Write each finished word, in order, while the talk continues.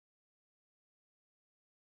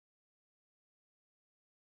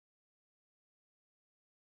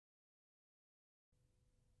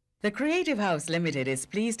The Creative House Limited is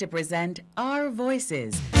pleased to present Our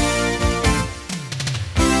Voices.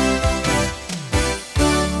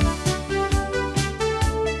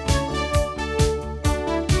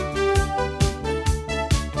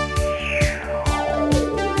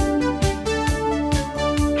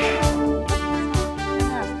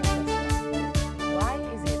 Why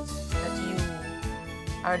is it that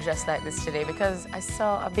you are just like this today? Because I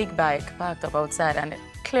saw a big bike parked up outside and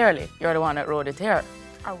clearly you're the one that rode it here.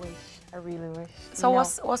 I wish. I really wish. So No.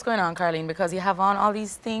 what's going on, Carlene? Because you have on all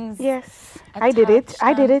these things. Yes, I did it. attached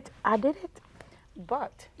I did and- it. I did it.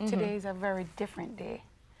 But today is a very different day.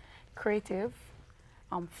 Creative,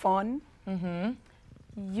 fun.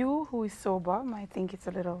 You who is sober might think it's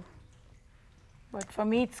a little, but for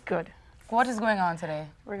me it's good. What is going on today?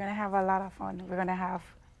 We're gonna have a lot of fun. We're gonna have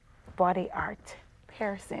body art,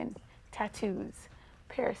 piercing, tattoos,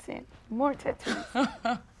 piercing, more tattoos,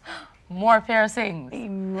 More piercings.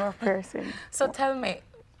 more piercing. So tell me,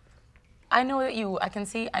 I know that I can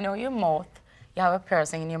see, I know your mouth. You have a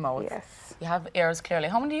piercing in your mouth. Yes. You have ears clearly.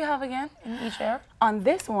 How many do you have again in each ear? On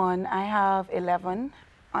this one, I have 11,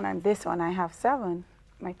 and on this one, I have 7.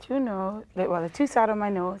 My two nose, well, the two sides of my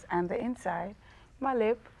nose and the inside, my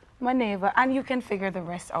lip, my navel, and you can figure the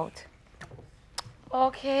rest out.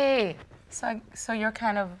 Okay. So you're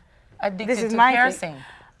kind of addicted This is to my piercing.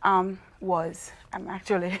 thing. I'm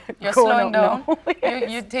actually You're growing slowing down? up now.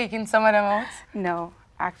 You're taking some of them out? No,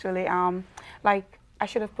 actually, like I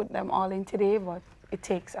should have put them all in today, but it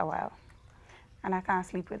takes a while, and I can't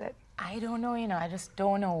sleep with it. I don't know, I just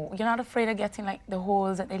don't know. You're not afraid of getting like the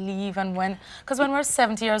holes that they leave and because when we're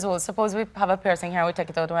 70 years old, suppose we have a piercing here, we take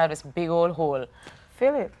it out and we have this big old hole.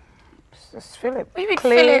 Feel it, just feel it. We would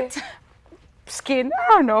Clay, feel it. Skin, I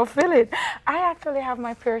don't know, feel it. I actually have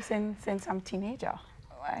my piercing since I'm teenager.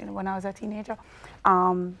 When I was a teenager,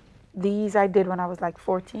 these I did when I was like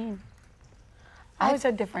 14. I was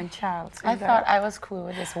a different child. So I thought I was cool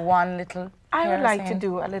with this one little I would like to piercing.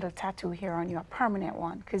 do a little tattoo here on you, a permanent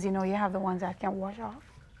one, because you know you have the ones that can wash off.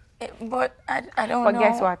 But I don't But know.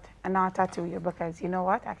 guess what? And I'll tattoo you because you know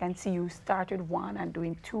what? I can see you started 1 and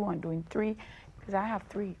doing 2 and doing 3, because I have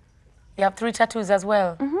 3. You have 3 tattoos as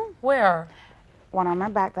well? Where? One on my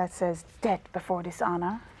back that says death before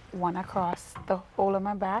dishonor, one across the whole of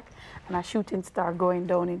my back, and a shooting star going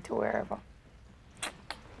down into wherever.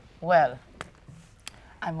 Well,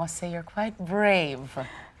 I must say you're quite brave.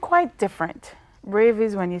 Quite different. Brave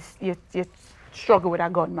is when you struggle with a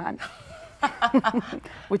gunman,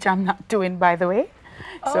 which I'm not doing, by the way.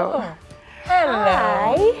 So, Hello.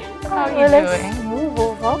 hi. How are you Well, let's doing? move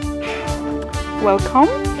over.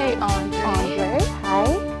 Welcome, Hey, Andre. Andre. Hi.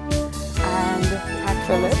 And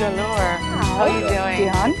Taxalis. Galore. How are you doing?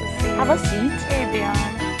 Dion, Good to see have you. a seat. Hey, Dion.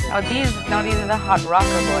 Oh, these are the hot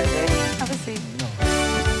rocker boys, eh? Have a seat.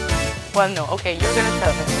 Well, no. Okay, you're gonna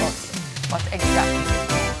tell me what exactly.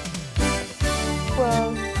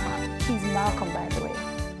 Well, he's Malcolm, by the way.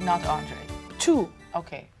 Not Andre. 2,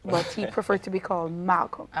 Okay. but he preferred to be called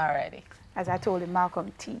Malcolm. Alrighty. As I told him,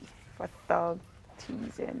 Malcolm T for thug,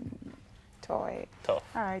 teasing, toy. Tough.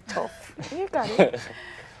 All right, tough. You got it.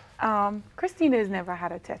 Christina has never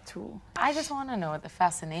had a tattoo. I just want to know what the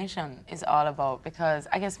fascination is all about because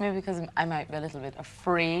I guess maybe because I might be a little bit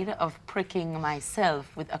afraid of pricking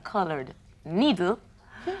myself with a colored needle.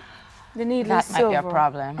 The needle That is might silver. be a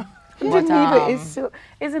problem. The But, needle is silver.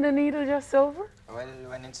 Isn't the needle just silver? Well,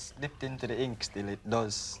 when it's dipped into the ink still, it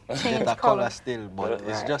does Change get a colour. color still, but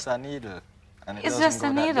it's just a needle. And it It's doesn't just go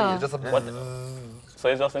a that needle. deep. Just so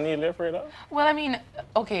it's just a needle you're afraid of? Well, I mean,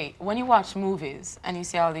 okay, when you watch movies and you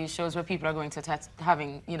see all these shows where people are going to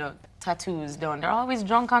having, tattoos done, they're always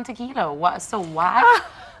drunk on tequila. So why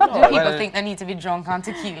do people well- think they need to be drunk on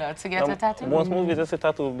tequila to get a tattoo? Most movies you see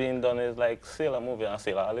tattoo being done is like sailor movie and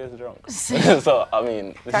sailor always drunk. So, I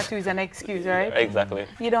mean... Tattoo is an excuse, right? Exactly.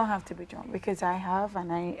 You don't have to be drunk because I have,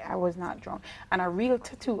 and I was not drunk. And a real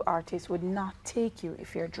tattoo artist would not take you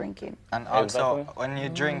if you're drinking. And also, Exactly. when you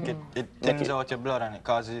drink it, it thins out your blood and it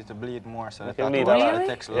causes you to bleed more. So the Make it tattoo bleed actually Really?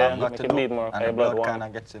 takes Yeah, longer make to it do, bleed more, and your the blood blood warm. kind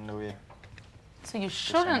of gets in the way. So you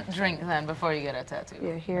shouldn't drink then before you get a tattoo.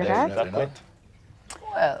 You hear that? Definitely not.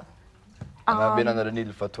 Well, And I've been under the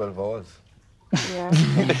needle for 12 hours.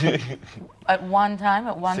 Yeah. at one time,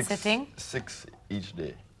 at one sitting. 6 each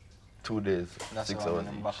day. 2 days, That's 6 why hours when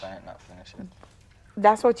I'm back, each. I ain't not finished it.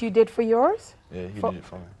 That's what you did for yours? Yeah, he For- did it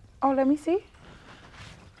for me. Oh, let me see.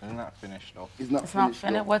 It's not finished though. He's not It's not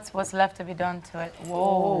finished. What's left to be done to it?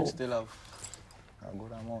 Whoa. I still have a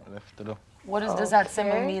good amount left to do. Does that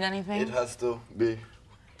symbol Okay. mean anything? It has to be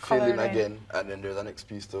Colored filled in in. again, and then there's an next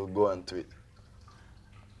piece to go onto it.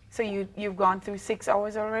 So you've gone through 6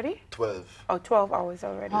 hours already? 12. Oh, 12 hours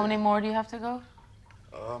already. How many more do you have to go?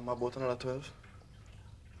 About another 12.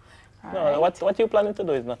 No, what you planning to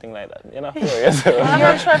do is nothing like that. You're not serious. I'm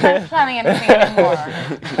not sure if I'm planning anything anymore.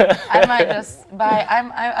 I might just buy.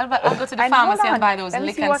 I'll go to the And pharmacy hold and buy on. those Let me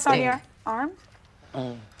lick see and what's on stick. your arm.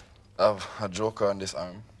 I have a joker on this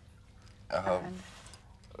arm. I have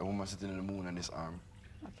a woman sitting in the moon on this arm.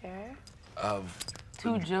 Okay. I have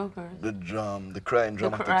Two jokers. the crying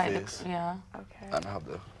dramatic face. Yeah. Okay. And I have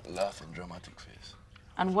the laughing dramatic face.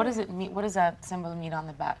 And what does it mean? What does that symbol mean on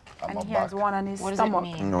the back? On And my he has back. one on his What does it stomach.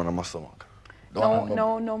 mean? No, on my stomach.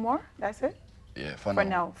 No more? That's it? Yeah, For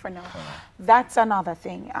now. now. That's another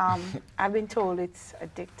thing. I've been told it's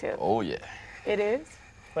addictive. Oh, yeah. It is?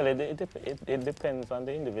 Well, it depends on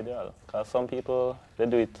the individual. Because some people, they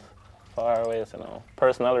do it for always,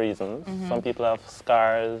 personal reasons. Some people have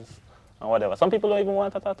scars and whatever. Some people don't even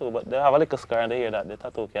want a tattoo, but they have a little scar and they hear that the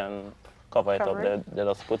tattoo can cover it up. They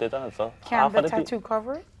just put it on. So Can the tattoo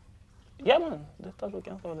cover it? Yeah, man. The tattoo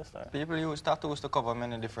can cover the scar. People use tattoos to cover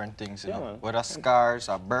many different things, you Yeah, know. man. Whether scars,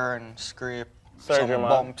 a burn, scrape, Surgery some mark,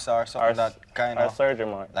 bumps or something that kind or of surgery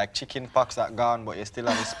mark. like chicken pox that gone, but you still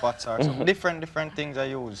have the spots or something. different things I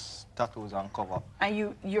use tattoos on cover.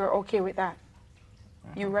 And you're okay with that?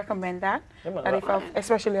 You recommend that? Yeah, man. That if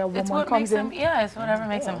especially a It's woman what comes makes them. in? Yeah, it's whatever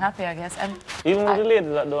makes them happy, I guess. And Even with the ladies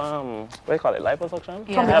that do, what do you call it, liposuction?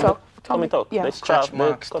 Yeah. Tummy tuck. Tummy tuck. Yeah. They Stretch strap,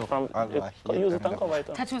 marks they cut too. from, Allah, you yeah, use it them and cover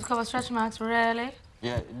it. tattoos cover stretch marks, really?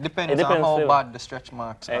 Yeah, it depends, It depends on how still. bad the stretch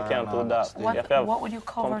marks You are. can't and all do that. still. You have to have What would you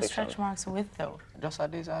cover complexion. stretch marks with, though? Just a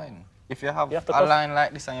design. If you have You have to a cut- line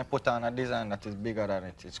like this and you put on a design that is bigger than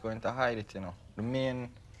it, it's going to hide it, you know. The main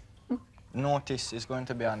notice is going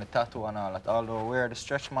to be on the tattoo and all that. Although where the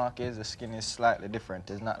stretch mark is, the skin is slightly different.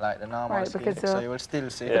 It's not like the normal Right, skin, because so you will still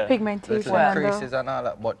see the pigmentation little and the- creases and all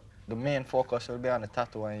that. But the main focus will be on the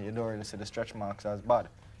tattoo, and you don't really see the stretch marks as bad.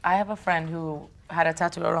 I have a friend who had a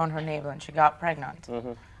tattoo around her navel and she got pregnant.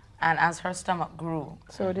 And as her stomach grew,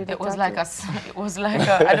 So did the it was tattoo. like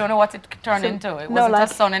a, I don't know what it turned into. It no, wasn't like-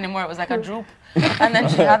 a sun anymore, it was like a droop. And then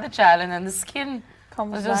she had the child and then the skin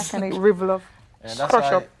Comes was back just, and it rivel up. Yeah, that's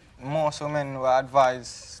Crush why up. most women were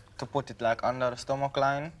advised to put it like under the stomach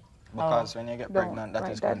line, because when you get Don't, pregnant, that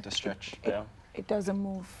right, is going that- to stretch. Yeah. It doesn't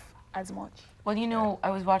move as much. well, you know, I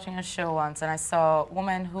was watching a show once and I saw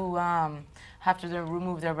women who have to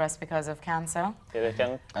remove their breast because of cancer. Yeah, they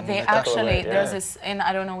can. And They the tattoo, actually, yeah. there's this,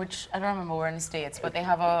 I don't remember where in the States, but they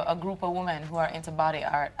have a group of women who are into body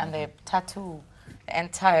art and they tattoo the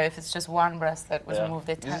entire, if it's just one breast that was Yeah. removed,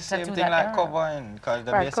 they It's the tattoo same thing that like area. covering, because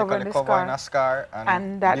they're Right, covering basically the covering scar. a scar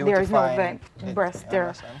And that there is no beautifying it, breast you there.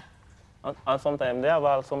 understand? And sometimes they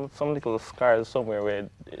have some little scars somewhere where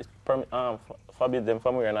it forbid them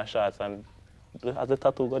from wearing a shorts, and as the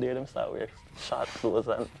tattoo go there, them start wearing short clothes,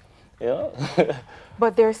 and you know.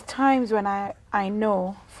 But there's times when I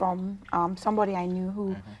know from somebody I knew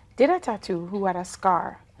who did a tattoo, who had a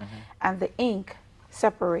scar, and the ink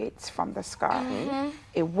separates from the scar.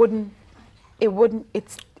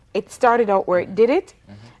 It started out where it did it,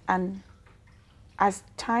 and as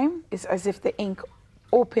time, it's as if the ink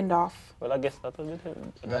opened off. Well, I guess that would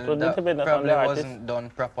depend. That Well, would that depend on probably the artist. wasn't done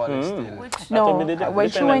properly still. Which, No, would be when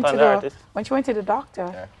she dependent went on to the the artist. doctor,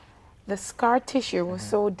 Yeah. the scar tissue was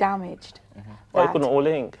so damaged. Or you that- couldn't hold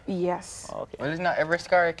the ink. Yes. Okay. Well, it's not every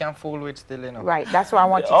scar you can fool with still, you know. Right. That's what I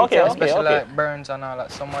want you to Okay, tell me. okay. Especially like burns and all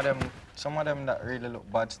that. Some of them that really look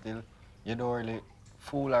bad still, you don't really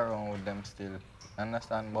fool around with them still.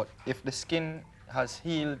 Understand? But if the skin has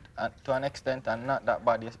healed to an extent and not that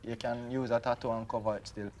bad, you can use a tattoo and cover it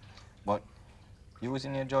still. But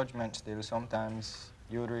using your judgment still, sometimes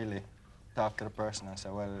you would really talk to the person and say,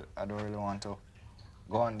 well, I don't really want to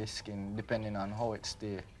go on this skin, depending on how it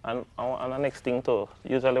stays. And the next thing too,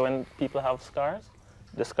 usually when people have scars,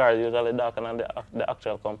 the scars usually darken than the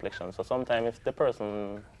actual complexion. So sometimes if the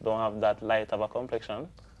person don't have that light of a complexion,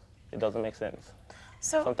 it doesn't make sense.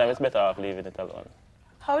 so Sometimes it's better off leaving it alone.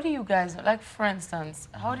 how do you guys, like for instance,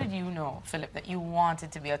 how did you know, Philip, that you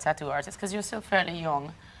wanted to be a tattoo artist? Because you're still fairly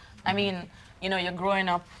young. I mean, you know, you're growing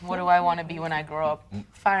up, what do I want to be when I grow up?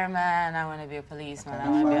 Fireman, I want to be a policeman, I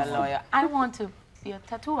want to be a lawyer. I want to be a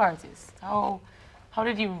tattoo artist. How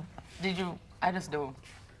did you, I just don't.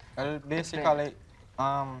 Well, basically,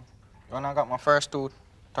 when I got my first two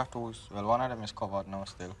tattoos, well, one of them is covered now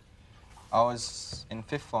still. I was in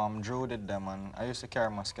 5th form, Drew did them, and I used to carry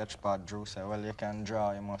my sketch pad. Drew said, well, you can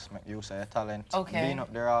draw, you must make use of your talent. Okay. Being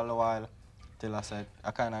up there all the while, till I said,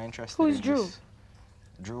 I kind of interested Who's in Drew? this.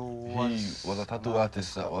 Drew He was a tattoo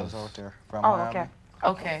artist that was out there from Oh, Miami. okay.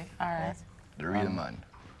 Okay, all right. the real man.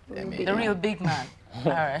 The real big man.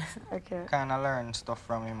 All right. Okay. Kind of learn stuff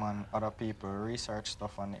from him and other people, research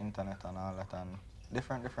stuff on the internet and all that, and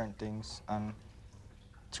different things. And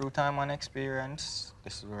through time and experience,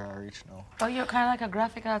 this is where I reach now. Oh, you're kind of like a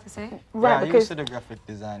graphic artist, eh? Right, Yeah, I because used to do graphic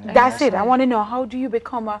design. yeah. that's it. I want to know, how do you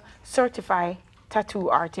become a certified tattoo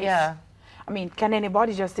artist? Yeah. I mean, can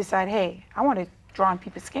anybody just decide, hey, I want to draw on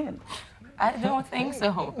people's skin? I don't think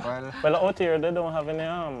so. Well, out here, they don't have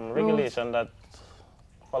any regulation that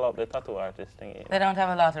follow up the tattoo artist thing. They don't have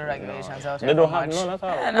a lot of regulations out They here. don't for have much. none at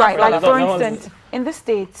all. Right, like for No one's- instance, in the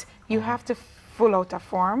States, you have to fill out a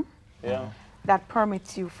form Yeah. that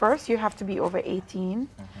permits you. First, you have to be over 18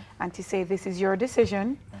 and to say this is your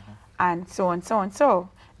decision and so and so and so.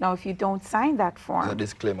 Now, if you don't sign that It's a form,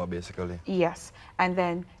 disclaimer, basically. yes, and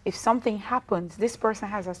then if something happens, this person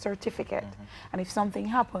has a certificate, and if something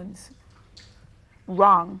happens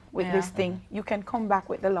wrong with this thing, you can come back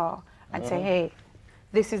with the law and say, hey,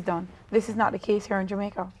 this is done. This is not the case here in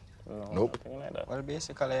Jamaica. No, Nope. nothing like that. Well,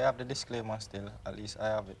 basically, I have the disclaimer still. At least I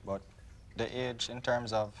have it. But the age in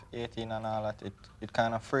terms of 18 and all that, it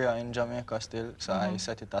kind of freer in Jamaica still. So I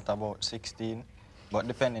set it at about 16. But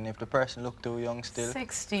depending if the person look too young still.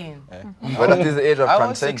 16. Yeah. But that is the age of I was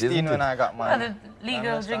consent, 16 isn't when it? I got Well, mine. the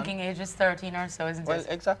legal Understand? drinking age is 13 or so, isn't Well, it?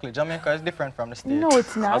 exactly. Jamaica is different from the States. No,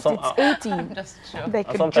 it's not. some- It's 18. Just sure. They And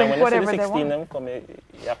could sometimes drink when you see whatever the they 16 want. them come,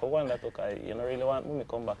 you have to wonder, okay, you don't really want me to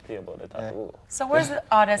come back to you about the tattoo. So where's the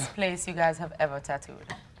oddest place you guys have ever tattooed?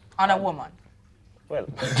 On a woman? Well,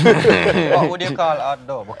 What would you call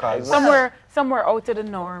outdoor? Because Somewhere out of the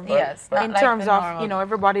norm. Yes. Not In like terms the of, normal you know,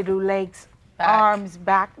 everybody do legs, back. arms,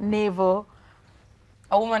 back, navel.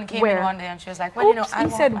 A woman came Where? in one day and she was like, well, you know, Oops, I he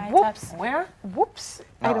want said my whoops. tattoo. Where? Whoops.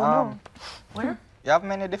 I don't know. Where? you have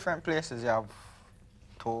many different places. You have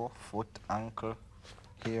toe, foot, ankle,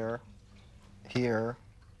 here,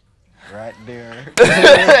 right there.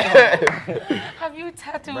 Have you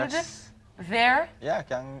tattooed Breast. there? Yeah,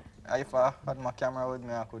 if I had my camera with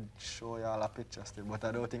me, I could show you all a picture still, but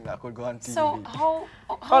I don't think that could go on TV. So how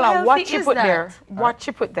Hold on, healthy what you is put that? there? What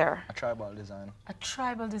you put there? A tribal design. A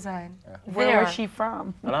tribal design. Where There. was she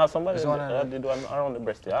from? and I have somebody It's one that of did one around the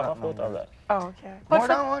breast. I have a photo of that. Oh, okay. More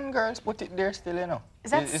than one girls put it there still, you know.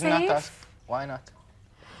 Is that It's not as, safe? why not?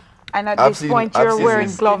 And at I've this seen- point, I've you're seen wearing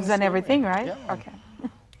this. gloves and everything, right? Yeah. Okay.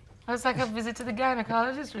 It's like a visit to the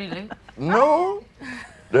gynecologist, really. No!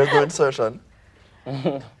 There's no insertion.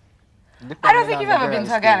 I don't think you've ever been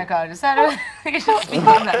to a gynecologist. I don't think you should speak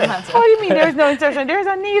on that matter. What do you mean there's no insertion? There's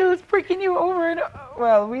a needle pricking you over and,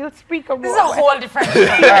 well, we'll speak about This is a whole different show.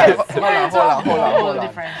 Hold on. Whole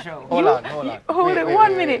different show. Hold on. Hold Wait, it, wait,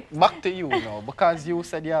 1 wait, minute. wait. Back to you now, because you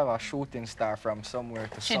said you have a shooting star from somewhere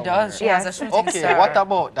to She somewhere. does. She has a Yes. shooting Okay, star. what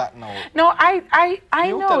about that now? No, I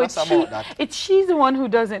You know tell it's us she. about that. It's she's the one who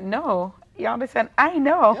doesn't know. You understand? I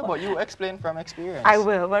know. Yeah, but you explain from experience. I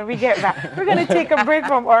will when we get back. We're gonna take a break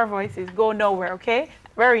from our voices. Go nowhere, okay?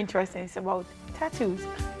 Very interesting. It's about tattoos. You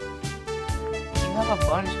have a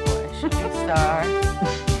bunch, boy. Shooting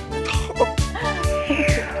star.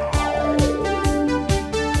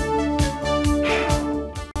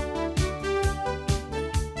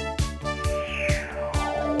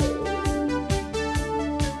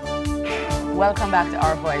 Welcome back to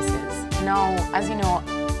Our Voices. Now, as you know,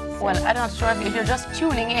 well, I'm not sure if you're just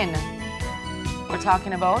tuning in. We're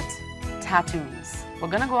talking about tattoos. We're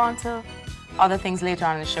gonna go on to other things later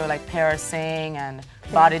on in the show, like piercing and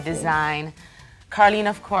body design. Carlene,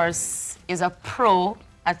 of course, is a pro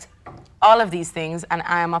at all of these things, and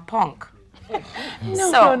I am a punk.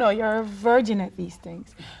 No, you're a virgin at these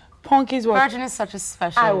things. Punk is what Virgin is such a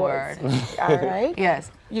special I word. was. All right.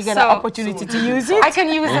 Yes. You get So- an opportunity to use it. I can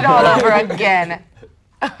use it all over again.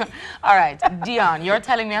 All right, Dion, you're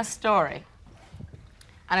telling me a story.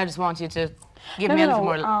 And I just want you to give me a little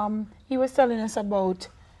more. He was telling us about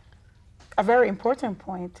a very important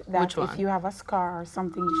point that Which if one? you have a scar or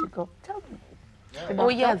something, you should go tell me. Oh,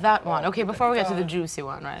 yeah, that one. Okay, before we get to the juicy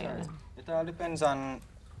one, right? It all depends on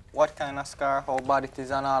what kind of scar, how bad it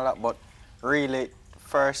is and all that, but really,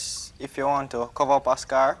 first, if you want to cover up a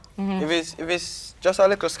scar, if it's just a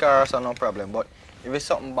little scar, so no problem, but if it's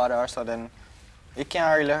something bad or so, then it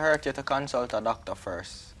can't really hurt you to consult a doctor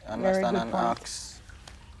first, understand, good and point. ask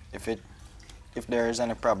if there is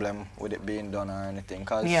any problem with it being done or anything,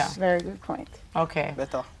 because Yeah. Very good point. Okay.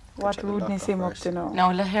 better. to What check the rudeness doctor him up first. to know?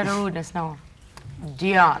 Now, let's hear the rudeness now.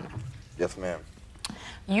 Dion, Yes, ma'am.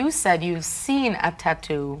 you said you've seen a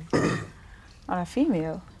tattoo On a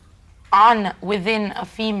female. within a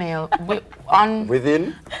female,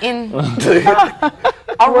 Within? in,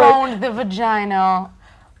 around the vagina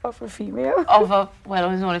Of a female? Of a, well,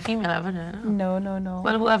 it was only female have vagina. No, no, no.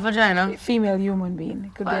 Well, who have vagina? Female human being.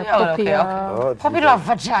 It could be a Oh, puppy okay, or... Oh, Puppy Jesus. don't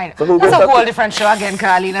have vagina. So who That's gets a whole that? different show again,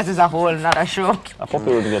 Carlene. That is a whole another show. A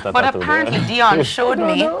puppy would get a But tattoo. apparently, there. Dion showed I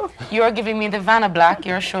don't me, know. you're giving me the Vanna Black,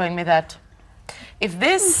 you're showing me that if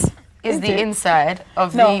this is the it? inside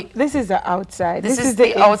of No, the, this is the outside. this is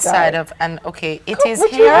the outside of, and okay, it is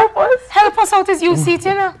Would you here. help us? Help us out as you see it,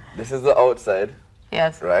 you know? This is the outside,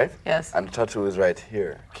 Yes. right? Yes. And the tattoo is right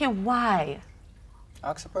here. Okay, why?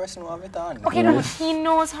 Ask the person who have it on. Okay, no, but he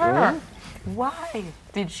knows her. Why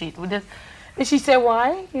did she? Would this, Did she say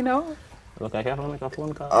why, you know? Look, I can't make a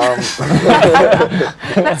phone call.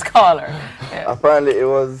 let's call her. Yeah. Apparently it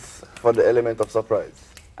was for the element of surprise.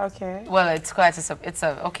 Okay. Well, it's quite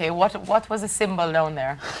okay, what was the symbol down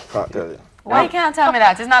there? Can't tell you. Why you can't tell me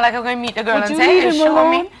that? It's not like I'm going to meet the girl Would and you say, leave hey, him show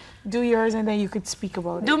alone? me. Do yours and then you could speak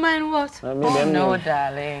about Do it. mine what? Me, Oh, them no, name.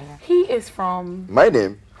 darling. He is from... My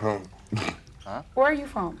name? Where are you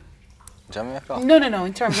from? Jamaica. No, no, no,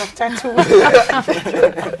 in terms of tattoos.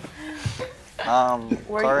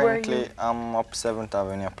 Where are Currently, you? I'm up 7th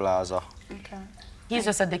Avenue Plaza. Okay. He's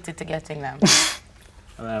just addicted to getting them.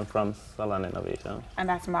 And I'm from Salon Innovation. And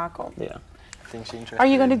that's Marco. Yeah. I think she interested. Are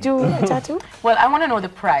you going to do a tattoo? Well, I want to know the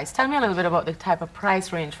price. Tell me a little bit about the type of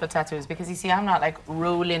price range for tattoos, because you see, I'm not like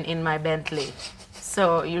rolling in my Bentley.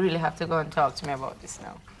 So you really have to go and talk to me about this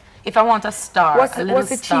now. If I want a star, What's a little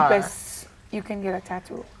the star. cheapest you can get a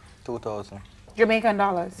tattoo? 2,000. Jamaican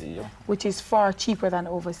dollars, Yeah. which is far cheaper than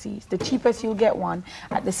overseas. The cheapest you'll get one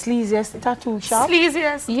at the sleaziest tattoo shop.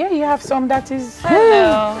 Sleaziest. Yeah, you have some that is...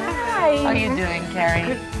 Hello. Hi. How you doing,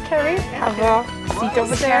 Carrie? Carrie, have a seat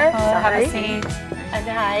over there. Have Sorry. a seat. And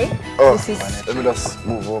hi. Oh, This is... let me just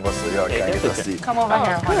move over so y'all can get a seat. Come over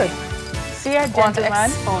here, Good. honey. See a Want to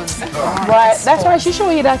gentleman. expose. Right, that's why she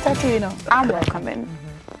showed you that tattoo, you know. I'm welcoming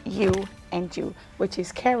you and you, which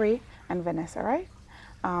is Carrie and Vanessa, right?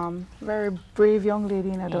 Very brave young lady,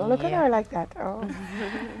 you know. Don't look at Yeah. her like that. Oh.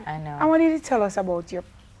 I know. I want you to tell us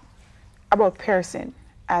about piercing,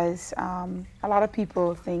 as a lot of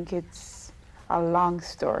people think it's a long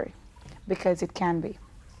story, because it can be.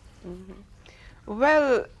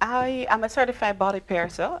 Well, I am a certified body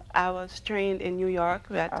piercer. I was trained in New York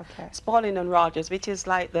at Okay. Spalding and Rogers, which is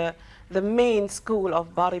like the main school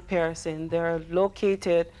of body piercing. They're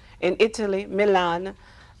located in Italy, Milan,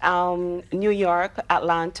 New York,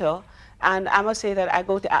 Atlanta. And I must say that I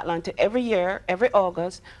go to Atlanta every year, every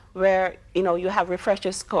August, where, you know, you have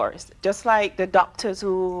refresher course. Just like the doctors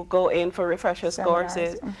who go in for refresher Seminars,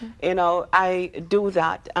 courses, you know, I do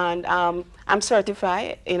that. And I'm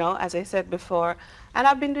certified, you know, as I said before. And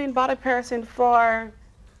I've been doing body piercing for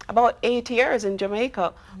about 8 years in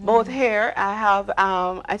Jamaica. Both here, I have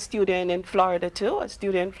a student in Florida too, a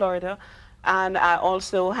student in Florida. And I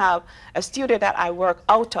also have a studio that I work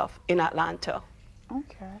out of in Atlanta.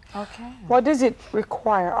 Okay. Okay. What does it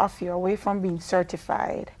require of you, away from being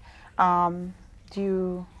certified? Do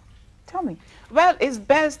you tell me? Well, it's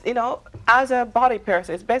best, you know, as a body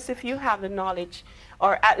piercer, it's best if you have the knowledge,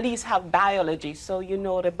 or at least have biology, so you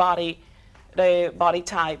know the body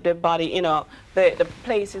type, the body, you know, the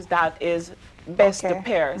places that is best to Okay.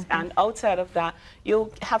 pierce. And outside of that,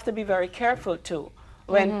 you have to be very careful too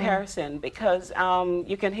when piercing, because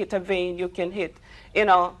you can hit a vein, you can hit, you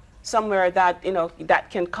know, somewhere that, you know,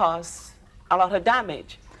 that can cause a lot of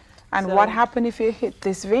damage. And So- what happened if you hit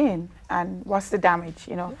this vein? And what's the damage?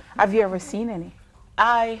 You know, have you ever seen any?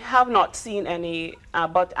 I have not seen any,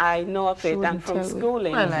 but I know of it, and Shouldn't from tell you.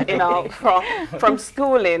 schooling, Well, I you know, from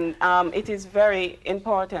schooling, it is very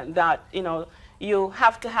important that, you know, you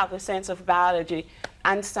have to have a sense of biology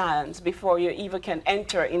and science before you even can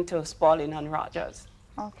enter into Spalding and Rogers.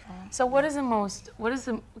 Okay. So what is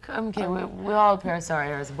okay, we all pierce our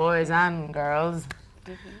ears, boys and girls.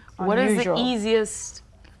 What is the Unusual. easiest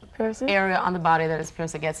Piercing? area on the body that is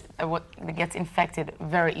pierced that gets infected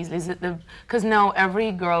very easily? Is it because now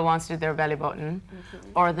every girl wants to do their belly button,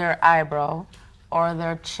 or their eyebrow, or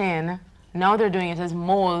their chin. Now they're doing it as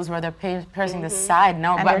moles where they're piercing the side.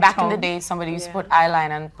 Now, And but their back in the tongue. day, somebody used to Yeah. put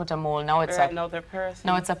eyeliner and put a mole. Now it's Another person.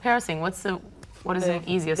 now it's a piercing. What is the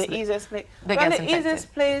easiest? The easiest place. that Well, gets the infected?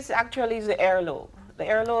 easiest place actually is the earlobe. The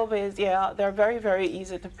earlobe is, yeah, they're very, very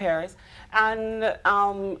easy to pierce. And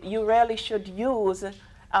you really should use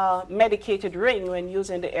a medicated ring when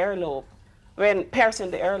using the earlobe, when piercing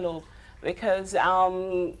the earlobe, because,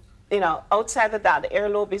 you know, outside of that, the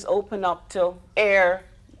earlobe is open up to air,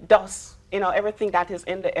 dust, you know, everything that is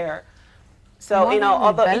in the air. So, More you know, than the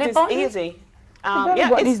although it belly is button? easy, belly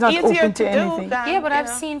button is not open to anything. Yeah, but I've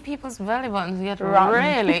seen people's belly buttons get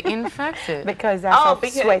really infected. Because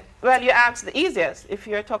that's sweat. Well, you asked the easiest. If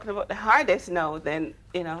you're talking about the hardest, no, then,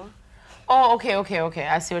 you know. Oh, okay.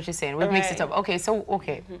 I see what you're saying. We've mixed it up. Okay, so,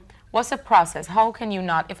 what's the process? How can you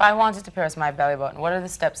not, if I wanted to pierce my belly button, what are the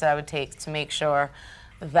steps that I would take to make sure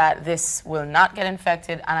that this will not get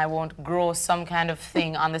infected and I won't grow some kind of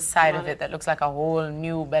thing on the side of it that looks like a whole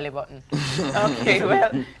new belly button? Okay,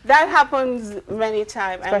 well, that happens many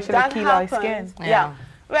times. Especially that keloid happens, skin. Yeah.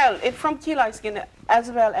 Well, from keloid skin,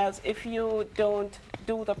 as well as if you don't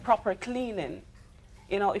do the proper cleaning,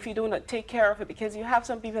 you know, if you do not take care of it, because you have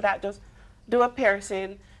some people that just do a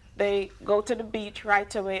piercing, they go to the beach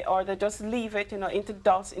right away, or they just leave it, you know, into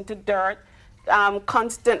dust, into dirt,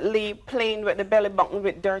 constantly playing with the belly button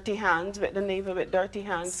with dirty hands, with the navel with dirty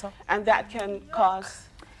hands, and that can cause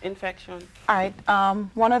infection. All right.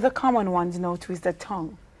 One of the common ones now too is the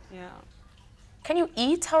tongue. Yeah. Can you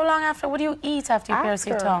eat? How long after? What do you eat after you pierce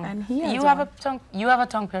your tongue? And he you have a tongue. You have a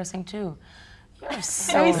tongue piercing too. You're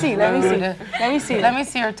so Let me see. Let me see. Let me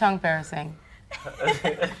see your tongue piercing.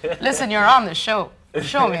 Listen, you're on the show.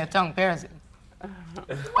 Show me a tongue piercing.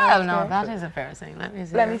 Well, no, that is a piercing. Let me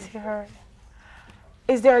see. Let me see her.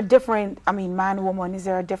 Is there a different, I mean, man, woman, is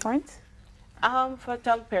there a difference? For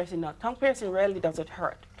tongue piercing, no. Tongue piercing really doesn't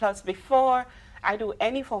hurt. Plus, before I do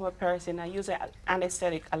any form of piercing, I use an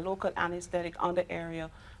anesthetic, a local anesthetic on the area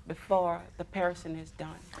before the piercing is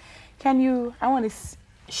done. Can you,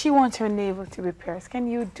 she wants her navel to be pierced. Can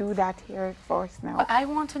you do that here for us now? But I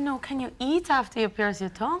want to know, can you eat after you pierce your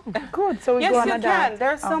tongue? Good, so we yes, go on you a can. diet.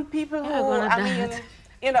 There's some people who, I mean,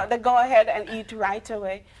 you know, they go ahead and eat right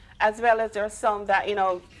away, as well as there's some that, you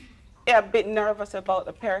know, are a bit nervous about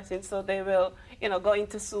the piercing, so they will, you know, go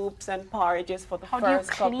into soups and porridges for the first couple of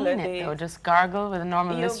days. How do you clean it, though? Just gargle with a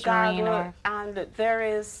normal Listerine? Gargle, and there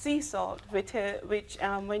is sea salt, which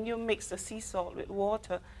when you mix the sea salt with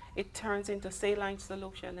water, it turns into saline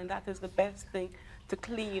solution, and that is the best thing to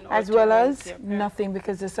clean. As well as nothing,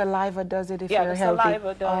 because the saliva does it if you're healthy. Yeah, the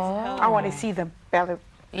saliva does help. I want to see the belly.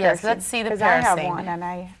 Yes, let's see the piercing. Because I have one, and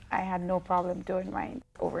I had no problem doing mine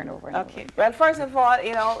over and over and over. Okay. Well, first of all,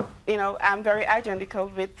 you know, I'm very identical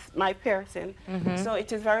with my piercing, so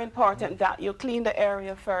it is very important that you clean the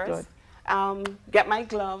area first. Good. Get my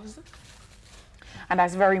gloves. And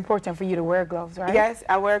that's very important for you to wear gloves, right? Yes,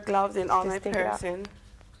 I wear gloves in all my piercing.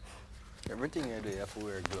 Everything you do, you have to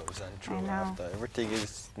wear gloves and throw after. Everything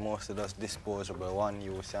is mostly just disposable, one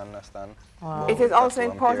use, you understand? Wow. It is also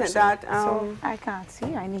important that... so I can't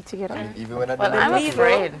see, I need to get on. Even when I'm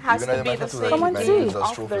afraid. Has to be the same. Come and see.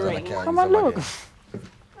 Of the ring. Come on, look.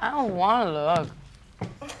 I don't want to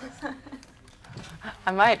look.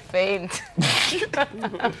 I might faint.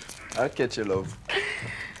 I'll catch you, love.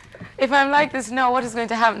 If I'm like this now, what is going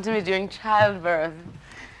to happen to me during childbirth?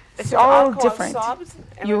 It's all different. Swabs,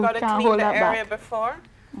 and you we're going to can't clean hold the that area back. before.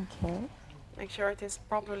 Okay. Make sure it is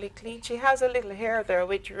properly clean. She has a little hair there,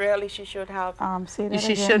 which really she should have. Say that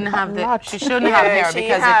she again. shouldn't have that. She shouldn't have hair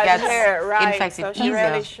because it gets hair, right, infected so she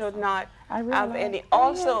really should not have any.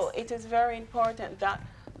 Also, it is very important that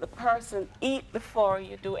the person eat before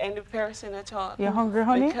you do any piercing at all. You hungry,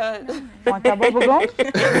 honey? Because want a bubble gum?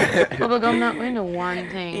 Bubble gum not going to one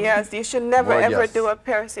thing. Yes, you should never ever do a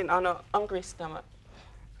piercing on a hungry stomach.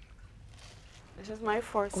 This is my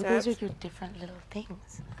forceps. Those are your different little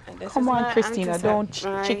things. Come on, Christina, don't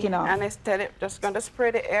chicken off. Anesthetic, just going to spray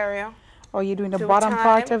the area. Oh, you're doing the bottom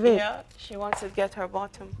part of it? Yeah, she wants to get her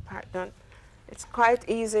bottom part done. It's quite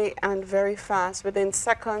easy and very fast. Within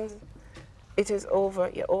seconds, it is over.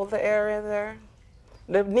 You hold the area there.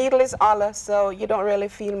 The needle is hollow, so you don't really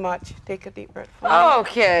feel much. Take a deep breath.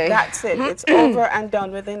 Okay. That's it. It's over and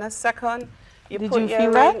done. Within a second, you put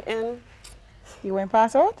your ring in. You went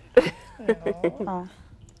pass out? No.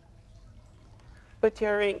 Put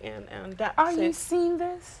your ring in, and that's it. Are you seeing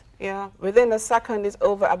this? Yeah. Within a second, it's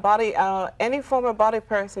over. A body, any form of body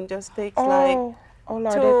person just takes like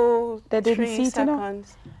Lord, 2, 3 see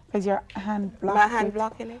seconds. Is your hand blocked? My hand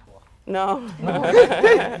blocking it? No.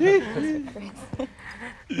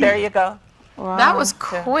 There you go. Wow. That was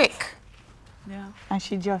quick. Yeah. And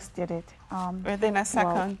she just did it. Within a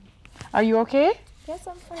second. Wow. Are you okay? Yes,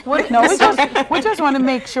 I'm fine. No, we just want to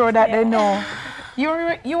make sure that they know.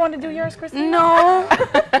 You want to do yours, Christina? No.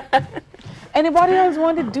 Anybody else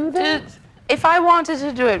want to do this? If I wanted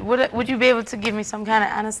to do it, would you be able to give me some kind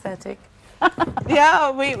of anesthetic?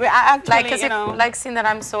 Yeah, we actually, like seeing that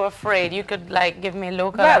I'm so afraid, you could like give me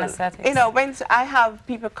local anesthetics. You know, when I have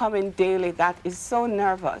people coming daily that is so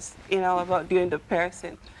nervous, about doing the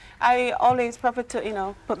piercing, I always prefer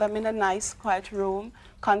to, put them in a nice, quiet room,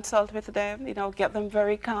 consult with them, you know, get them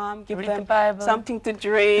very calm, give Read them the Bible. something to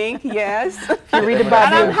drink, yes. You read the And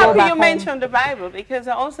Bible, I'm go happy back you home. mentioned the Bible, because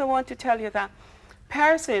I also want to tell you that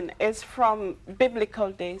piercing is from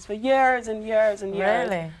biblical days. For years and years and years,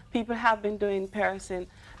 Really? people have been doing piercing.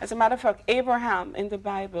 As a matter of fact, Abraham in the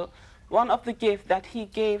Bible, one of the gifts that he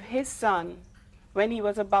gave his son when he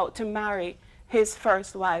was about to marry his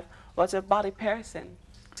first wife was a body piercing.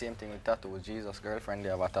 Same thing with tattoos. Jesus' girlfriend, they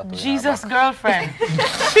have a tattoo. in her Jesus' back. girlfriend.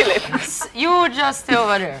 You just stay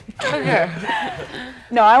over there. Look here.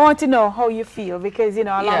 No, I want to know how you feel because, you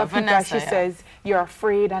know, a lot Yeah, of people, Vanessa, as she says, you're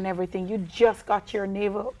afraid and everything. You just got your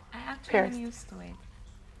navel. I actually Pierced. am used to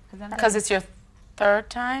it. Because it's your third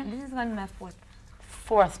time? This is going to be my fourth.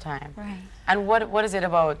 Fourth time. Right. And what is it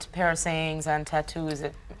about piercings and tattoos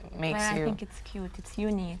that makes Well, I you... think it's cute. It's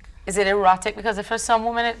unique. Is it erotic? Because for some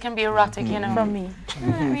women it can be erotic, you know. From me.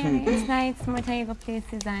 Not really. It's nice. More time you go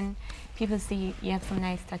places and people see you have some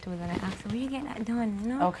nice tattoos and I ask, where you get that done?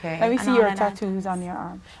 No. Okay. Let me And see all your of that. tattoos on your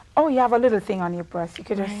arm. Oh, you have a little thing on your breast. You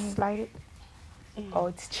could just Right. slide it. Oh,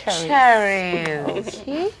 it's cherry. Cherries.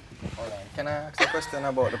 Okay. Hold on. Can I ask a question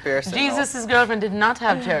about the piercing? now? Jesus' girlfriend did not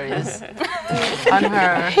have cherries on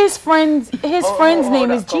her. His friend's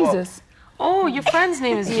name is come up. Jesus. Oh, your friend's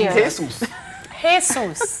name is Yeah. Jesus.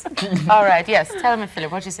 Jesus. All right, yes. Tell me,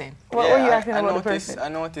 Philip, what you saying? What Yeah, were you asking I about the notice, person? I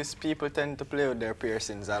notice people tend to play with their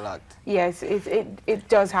piercings a lot. Yes, it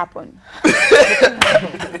does happen.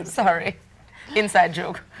 Sorry. Inside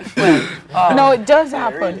joke. Well, No, it does Yeah,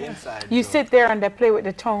 really happen. inside You joke. sit there and they play with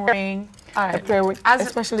the tongue ring. all They right. play with, As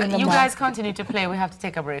especially in the you mouth. guys continue to play, we have to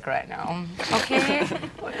take a break right now. Okay?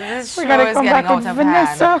 This show We're gonna is come getting back out with of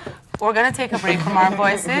Vanessa. hand. We're gonna take a break from our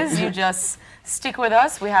voices. You just stick with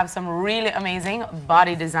us. We have some really amazing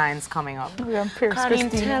body designs coming up. We're gonna pierce Carlene,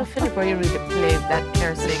 Christina. tell Philip where you really played that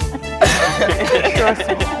piercing.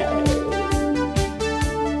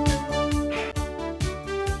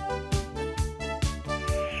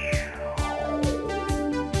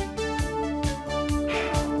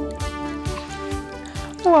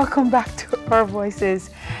 Welcome back to Our Voices.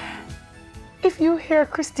 If you hear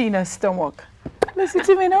Christina's stomach, listen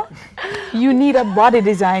to me now. You need a body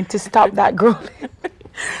design to stop that growth.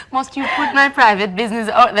 Must you put my private business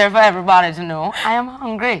out there for everybody to know? I am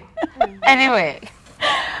hungry. Anyway.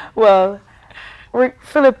 Well,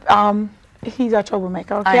 Philip, he's a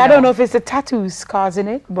troublemaker. Okay, I know. don't know if it's the tattoos causing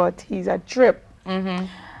it, but he's a trip.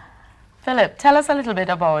 Philip, tell us a little bit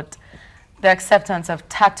about the acceptance of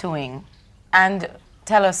tattooing and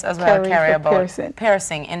tell us as well, Carrie, Carrie, for about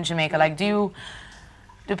piercing. in Jamaica. Like, do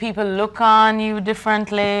people look on you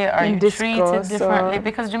differently? Are In you treated disgust differently? or-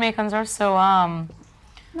 Because Jamaicans are so,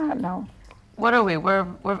 No. what are we? We're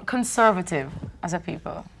conservative as a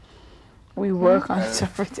people. We work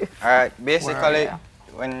conservative. All right, basically, yeah.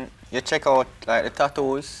 when you check out like the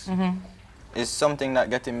tattoos, it's something that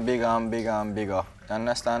getting bigger and bigger and bigger. You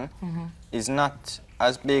understand? It's not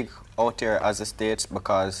as big out here as the States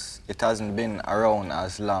because it hasn't been around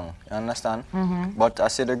as long. You understand? But I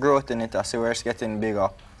see the growth in it. I see where it's getting bigger.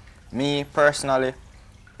 Me personally,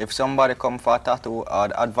 if somebody come for a tattoo,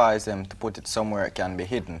 I'd advise them to put it somewhere it can be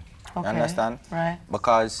hidden. You Okay, understand? right.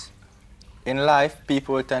 Because in life,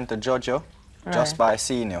 people tend to judge you just Right. by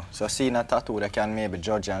seeing you. So seeing a tattoo, they can maybe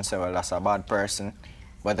judge you and say, well, that's a bad person.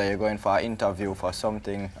 Whether you're going for an interview for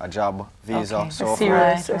something, a job, visa, Okay. so forth.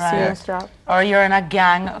 Serious, Right, a right. serious job. Or you're in a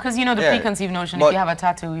gang. Because you know the Yeah, preconceived notion, if but- you have a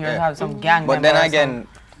tattoo, you yeah. have some gang But member then or again,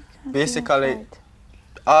 basically,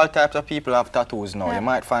 all types of people have tattoos now. You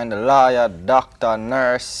might find a lawyer, doctor,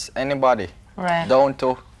 nurse, anybody, Right. down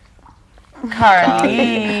to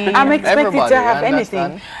Carlene. I'm expected everybody. to have you anything.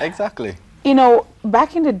 understand? Exactly. You know,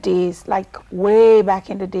 back in the days, like way back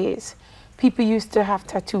in the days, people used to have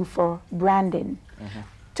tattoo for branding,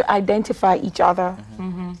 to identify each other.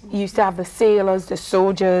 You used to have the sailors, the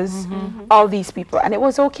soldiers, all these people, and it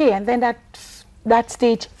was okay. And then that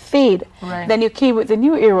stage fade. Right. Then you came with the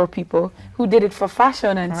new era people who did it for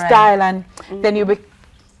fashion and Right. style, and then you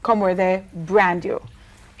become where they brand you.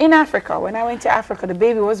 In Africa, when I went to Africa, the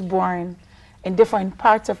baby was born in different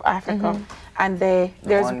parts of Africa, and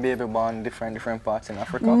there's One baby born different parts in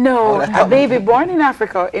Africa. no, Oh, that a happened. baby born in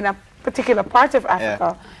Africa, in a particular part of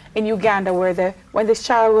Africa, in Uganda, where when this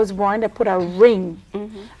child was born, they put a ring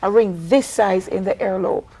this size in the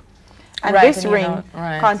earlobe. And Right, this and you ring know,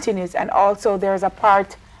 right. continues. And also there's a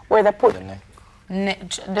part where they put The neck.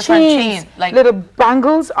 Different chains, like little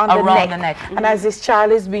bangles on around the neck. the neck. And as this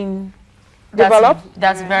child is being develop.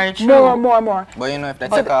 That's very true. More. But you know, if they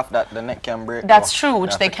take off that, the neck can break. That's off. true,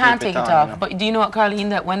 which they can't take it off. But do you know what, Carlene,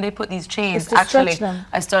 that when they put these chains, to actually, stretch them.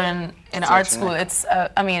 I studied in art school, it's,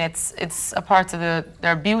 I mean, it's a part of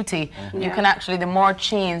their beauty. You can actually, the more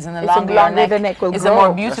chains and the longer your neck will is, grow. the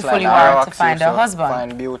more beautiful you are to find a husband.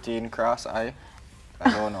 Find beauty in cross eye. I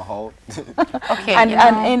don't know how. Okay,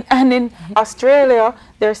 and in Australia,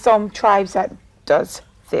 there's some tribes that does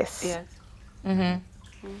this. Yes.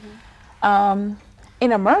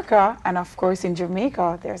 In America, and of course in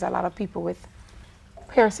Jamaica, there's a lot of people with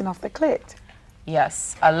piercing of the clit.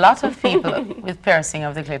 Yes, a lot of people with piercing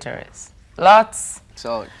of the clitoris. Lots.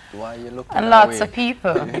 So why are you looking and that lots way? of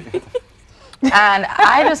people. And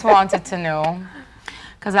I just wanted to know,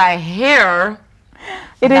 because I hear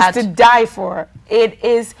it is to die for. It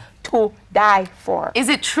is to die for. Is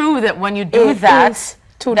it true that when you do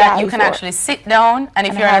that you can actually sit down, and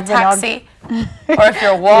if you're in a taxi or if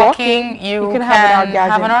you're walking, you can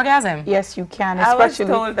have an orgasm? Yes, you can. I was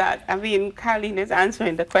Especially told that. I mean, Carlene is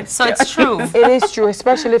answering the question. So it's true. it is true,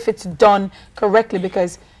 especially if it's done correctly,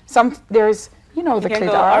 because there's the can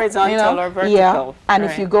clit go horizontal or vertical. Yeah, and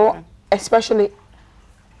if you go, especially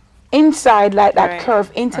inside like that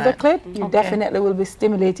curve into the clit, you definitely will be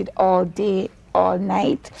stimulated all day, all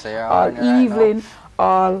night, all evening,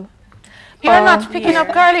 all. You're not picking up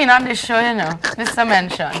Carlene on this show, you know. Mr.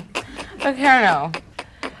 Mention. Look here now.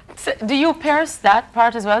 So, do you pierce that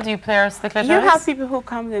part as well? Do you pierce the clitoris? You have people who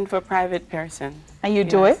come in for private piercing. And you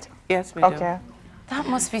do it? Yes, we do. Okay. That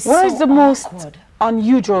must be so What is the most awkward.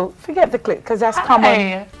 unusual? Forget the clit, because that's common.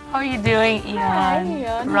 Hey, how are you doing, Ian? Hi,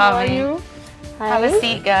 Ian. Robbie. How are you? Have a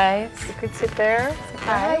seat, guys. You could sit there.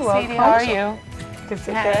 Hi, welcome. sweetie. How are you? You could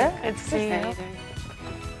sit there. Good to see you.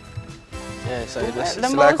 Yeah, so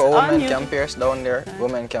it's like a woman can pierce down there,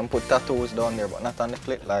 women can put tattoos down there, but not on the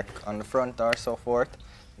clit, like on the front or so forth.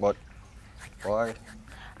 But boy,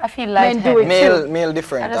 I feel lightheaded. Male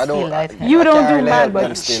different. I feel lightheaded. You don't do man,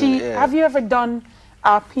 but have you ever done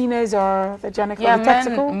penis or the genital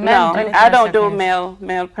testicle? No, I don't do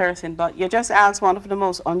male piercing, but you just asked one of the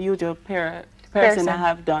most unusual piercing I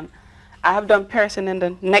have done. I have done piercing in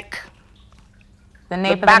the neck. The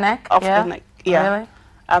nape of the neck? Of the neck. Yeah. Really?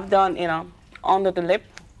 I've done, under the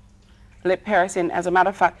lip piercing. As a matter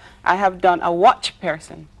of fact, I have done a watch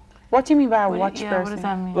piercing. What do you mean by a watch piercing? What does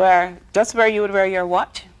that mean? Where you would wear your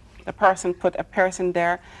watch, the person put a piercing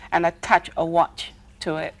there and attach a watch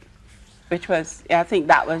to it, which was, I think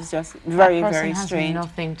that was just very, very strange. Has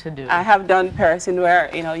nothing to do. I have done piercing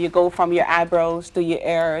where, you go from your eyebrows to your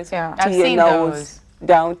ears, to your nose,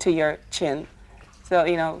 down to your chin. So,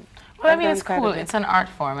 Well, I mean, it's cool. It's an art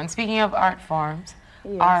form. And speaking of art forms,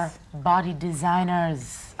 our body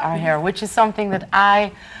designers are here, which is something that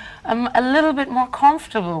I am a little bit more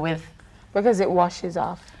comfortable with. Because it washes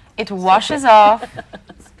off. It washes off.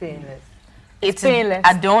 It's painless. It's painless.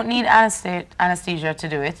 I don't need anesthesia to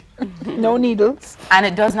do it. No needles. And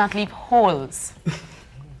it does not leave holes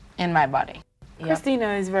in my body.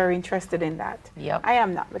 Christina is very interested in that. Yep. I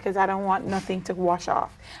am not, because I don't want nothing to wash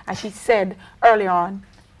off. As she said earlier on,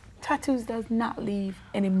 tattoos does not leave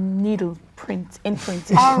any needle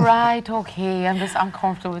imprint. All right, okay. I'm just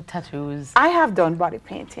uncomfortable with tattoos. I have done body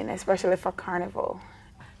painting, especially for carnival.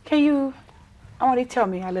 I want you to tell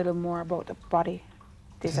me a little more about the body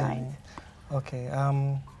design. Okay.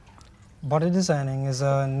 Body designing is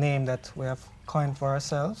a name that we have coined for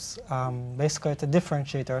ourselves, basically to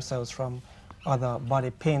differentiate ourselves from other body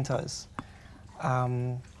painters.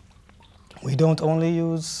 We don't only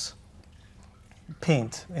use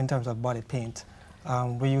paint in terms of body paint.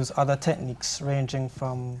 We use other techniques ranging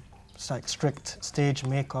from like strict stage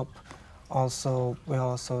makeup. We also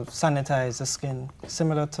sanitize the skin,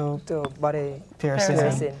 similar to body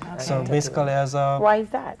piercing. So basically, why is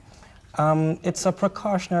that? It's a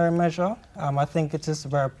precautionary measure. I think it is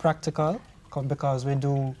very practical because we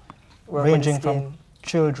do ranging from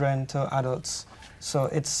children to adults. So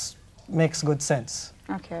it makes good sense.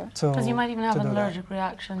 Okay. Because you might even have an allergic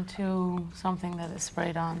reaction to something that is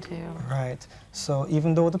sprayed onto you. Right. So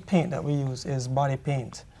even though the paint that we use is body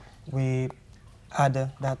paint, we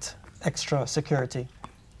add that extra security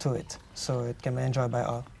to it, so it can be enjoyed by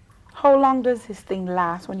all. How long does this thing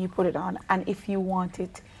last when you put it on? And if you want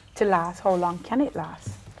it to last, how long can it last?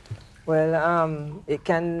 Well, it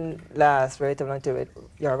can last right until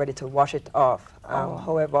you're ready to wash it off.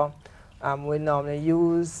 However, we normally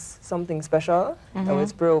use something special that we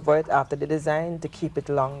spray over it after the design to keep it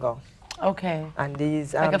longer. Okay. And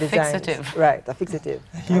these like a designs, fixative. Right, a fixative.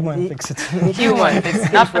 Human fixative. Human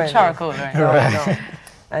fixative, not for charcoal, right? No.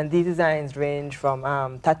 And these designs range from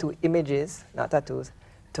tattoo images, not tattoos,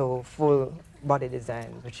 to full body design,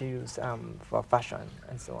 which you use for fashion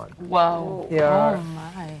and so on. Wow. Here Oh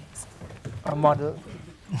my. our model.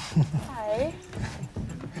 Hi.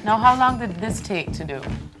 Now, how long did this take to do?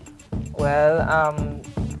 Well,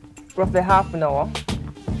 roughly half an hour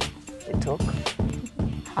it took.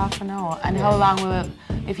 Half an hour. And how long will it,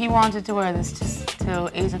 if he wanted to wear this just till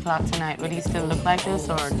 8 o'clock tonight, would he still look like this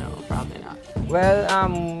or no? Probably not.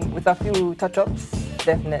 Well, with a few touch-ups,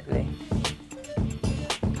 definitely.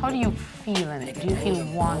 How do you feel in it? Do you feel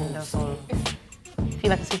wonderful? Feel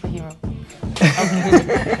like a superhero?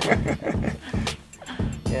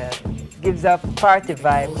 Yeah, it gives a party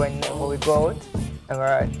vibe when we go out and we're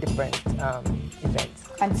at different events.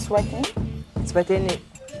 And sweating? Sweating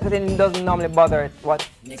doesn't normally bother it. What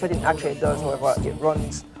sweating actually does, however, it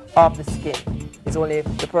runs off the skin. It's only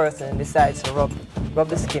if the person decides to rub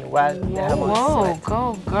the skin while they have on Whoa, sweat.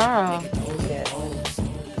 go girl. Yes.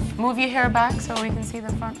 Move your hair back so we can see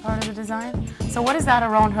the front part of the design. So what is that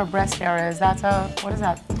around her breast area? Is that what is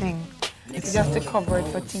that thing? It's just to cover it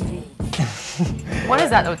for TV. What is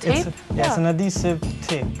that though, tape? It's an adhesive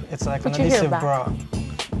tape. It's like Put an your hair adhesive back. bra.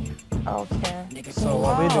 Okay. So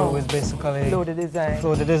what we do is basically Flow the design.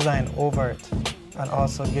 flow the design over it and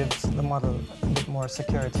also gives the model a bit more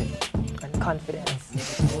security. And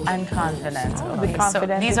confidence. And confidence. The Okay. confidence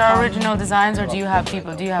So these is are on. original designs, or do you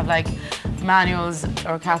have like manuals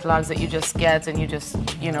or catalogs that you just get and you just,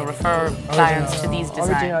 refer clients to these designs?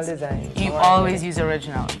 Original designs. You always use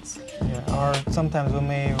originals. Yeah, or sometimes we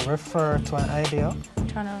may refer to an idea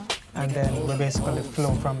and then we basically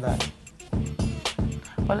flow from that.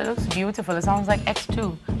 Well, it looks beautiful. It sounds like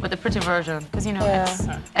X2, but the pretty version, because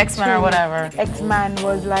Yeah. X-Men or whatever. X-Man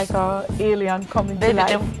was like a alien coming to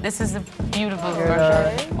life. This is the beautiful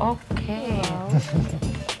version. Okay.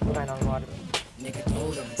 Final model.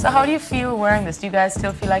 So how do you feel wearing this? Do you guys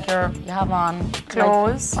still feel like you have on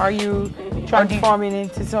clothes? Are you transforming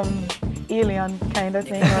into some alien kind of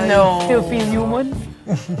thing? Or No. you still feel human?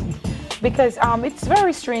 Because it's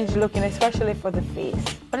very strange looking, especially for the face.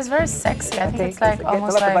 But it's very sexy. I think it's It like gets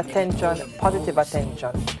almost a lot like of attention, positive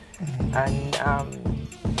attention. And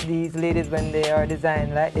these ladies, when they are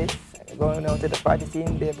designed like this, going out to the party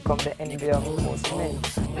scene, they become the envy of most men.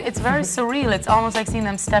 it's very surreal. It's almost like seeing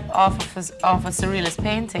them step off of a surrealist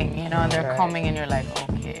painting, and they're coming and you're like,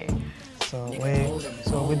 okay. So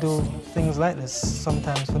we do things like this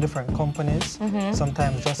sometimes for different companies,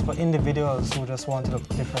 sometimes just for individuals who just want to look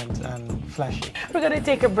different and flashy. We're going to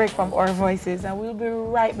take a break from our voices and we'll be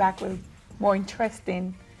right back with more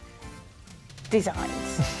interesting designs.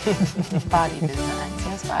 Body designs.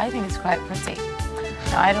 Yes, but I think it's quite pretty.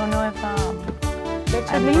 Now, I don't know if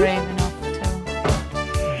I'm leave? brave enough to.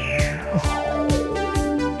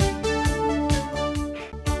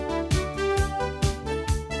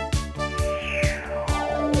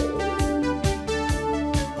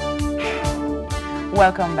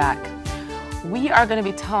 Welcome back. We are going to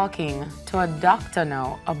be talking to a doctor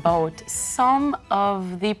now about some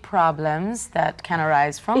of the problems that can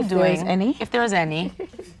arise from If there's any. if there's any,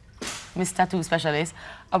 Miss Tattoo Specialist,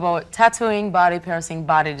 about tattooing, body piercing,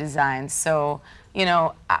 body design. So,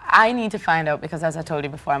 I need to find out because, as I told you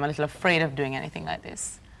before, I'm a little afraid of doing anything like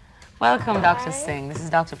this. Welcome, Dr. Singh. This is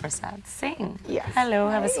Dr. Prasad Singh. Yes. Hello,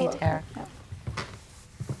 have a seat here.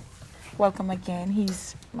 Welcome again.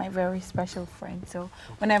 He's my very special friend. So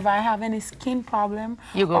whenever I have any skin problem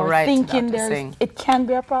You go or right to thinking Dr. Singh. it can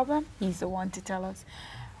be a problem, he's the one to tell us.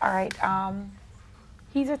 All right.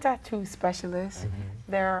 He's a tattoo specialist.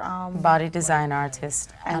 They're Body design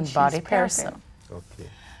artist and she's body piercing. piercer. Okay.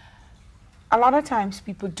 A lot of times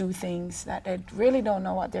people do things that they really don't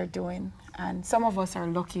know what they're doing. And some of us are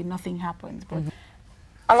lucky, nothing happens. But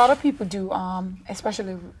a lot of people do,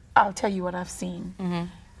 especially, I'll tell you what I've seen.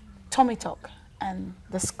 Tummy tuck and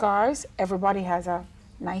the scars, everybody has a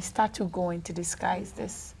nice tattoo going to disguise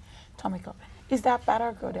this tummy tuck. Is that bad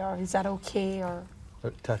or good, or is that okay? Or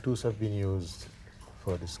Tattoos have been used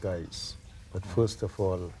for disguise. But first of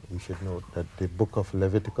all, we should note that the book of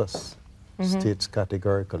Leviticus states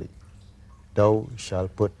categorically, "Thou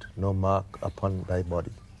shalt put no mark upon thy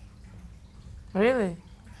body." Really?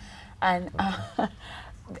 and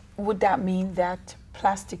would that mean that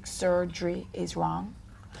plastic surgery is wrong?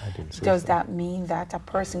 I didn't say Does so. that mean that a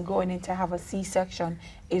person going in to have a C-section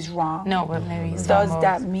is wrong? No, but maybe it's Does almost-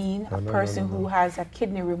 that mean No, a no, person no, no. who has a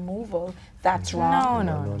kidney removal, that's wrong?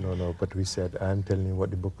 No. But we said, I'm telling you what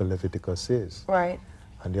the book of Leviticus says. Right.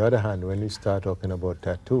 On the other hand, when we start talking about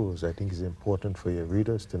tattoos, I think it's important for your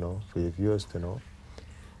readers to know, for your viewers to know,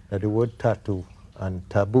 that the word tattoo and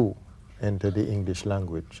taboo entered the English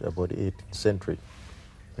language about the 18th century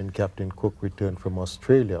when Captain Cook returned from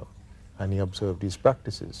Australia and he observed these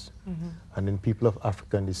practices. And in people of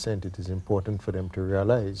African descent, it is important for them to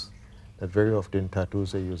realize that very often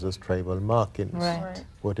tattoos are used as tribal markings, Right.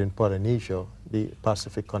 both in Polynesia, the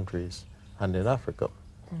Pacific countries, and in Africa.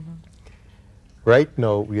 Right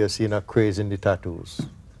now, we are seeing a craze in the tattoos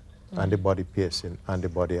and the body piercing and the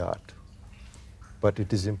body art. But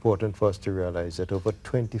it is important for us to realize that over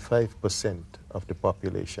 25% of the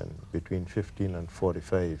population between 15 and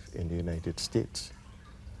 45 in the United States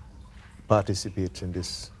participates in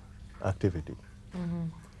this activity.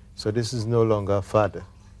 So this is no longer a fad.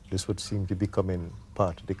 This would seem to be becoming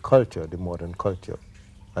part of the culture, the modern culture.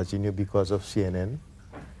 As you know, because of CNN,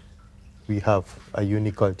 we have a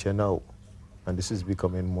uniculture now, and this is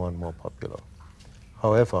becoming more and more popular.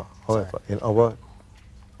 However, in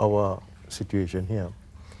our situation here,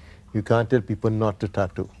 you can't tell people not to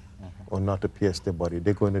tattoo or not to pierce their body.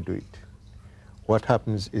 They're going to do it. What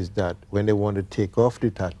happens is that when they want to take off the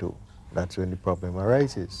tattoo, that's when the problem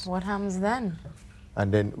arises. What happens then?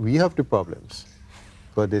 And then we have the problems.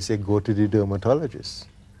 But they say, go to the dermatologist.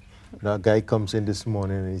 Now, a guy comes in this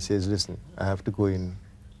morning and he says, listen, I have to go in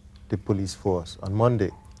the police force on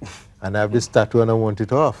Monday. And I have this tattoo and I want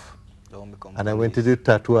it off. And I went to the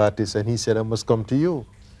tattoo artist and he said, I must come to you.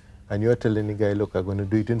 And you're telling the guy, look, I'm going to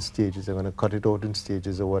do it in stages. I'm going to cut it out in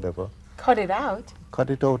stages or whatever. Cut it out? Cut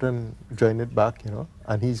it out and join it back, you know.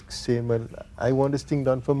 And he's saying, well, I want this thing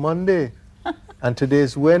done for Monday. And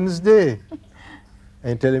today's Wednesday.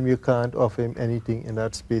 And tell him you can't offer him anything in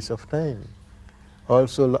that space of time.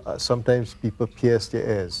 Also, sometimes people pierce their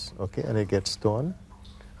ears, okay, and it gets torn.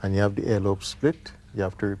 And you have the earlobe split. You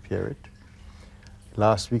have to repair it.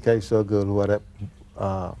 Last week I saw a girl who had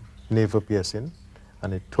a navel piercing,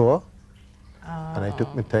 and it tore. And I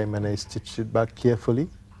took my time and I stitched it back carefully.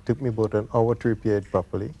 It took me about an hour to repair it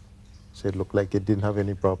properly. So it looked like it didn't have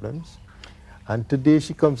any problems. And today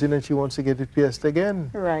she comes in and she wants to get it pierced again.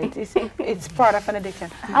 Right. You see, it's part of an addiction.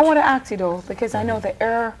 I want to ask you though, because I know the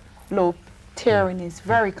earlobe tearing is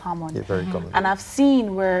very common. Yeah, very common. And I've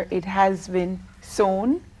seen where it has been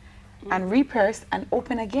sewn and repierced and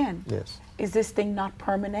open again. Yes. Is this thing not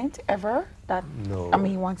permanent ever? That, No. I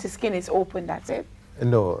mean, once the skin is open, that's it?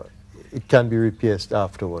 No, it can be repierced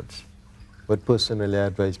afterwards. But personally, I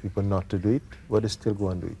advise people not to do it, but they still go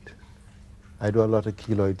and do it. I do a lot of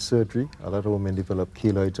keloid surgery. A lot of women develop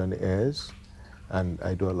keloids on the ears, and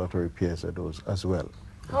I do a lot of repairs of those as well.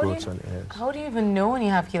 Growths on the ears. How do you even know when you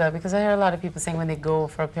have keloid? Because I hear a lot of people saying when they go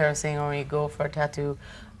for a piercing or you go for a tattoo,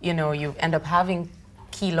 you know, you end up having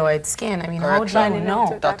keloid skin. I mean, how do you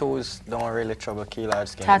know? Tattoos don't really trouble keloid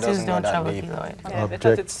skin. Tattoos don't trouble keloid. Yeah,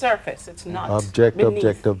 because it's surface, it's not Object,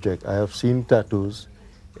 beneath. object. I have seen tattoos.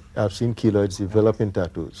 I've seen keloids develop in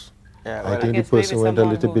tattoos. Yeah, I well, think the person went a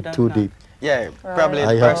little bit too deep. Yeah, probably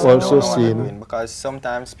I the have person also don't know what they're seen- doing, because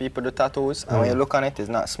sometimes people do tattoos and when you look on it, it's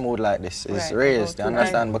not smooth like this. It's Right. raised, you Right.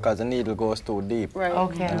 understand, because the needle goes too deep. Right.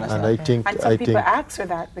 Okay. And I think, And some people ask for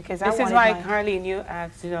that because I This is wanted why, mine. Carlene, you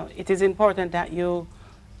asked, you know, it is important that you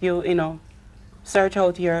know, search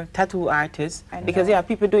out your tattoo artist, because you have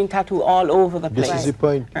people doing tattoo all over the place. this is the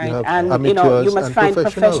point. Right? You have And you know, you amateurs must and find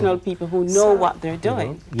professional. professional people who know what they're You know,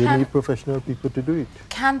 doing. you need professional people to do it.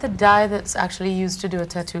 Can the dye that's actually used to do a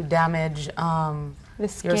tattoo damage The your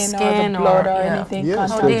skin, skin or the blood or yeah. anything. Yes,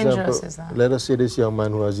 How for dangerous example, is that? let us say this young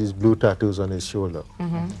man who has these blue tattoos on his shoulder,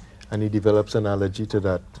 and he develops an allergy to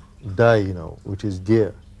that dye, you know, which is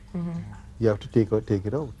there. You have to take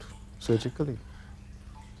it out surgically.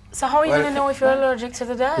 So how are you Well, going to know if you're allergic to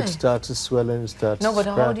the dye? It starts to swell and it starts No, but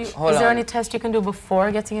to how do you, scratch. is there any test you can do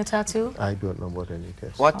before getting a tattoo? I don't know about any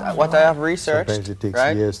test. What I have researched, Sometimes it takes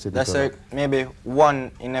right? years to Let's develop. say maybe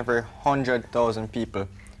 1 in every 100,000 people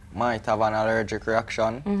might have an allergic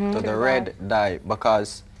reaction to the red dye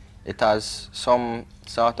because it has some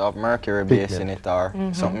sort of mercury base in it or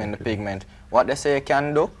something in the pigment. What they say you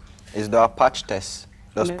can do is do a patch test.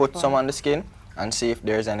 Just put some on the skin and see if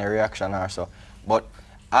there's any reaction or so. But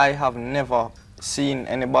I have never seen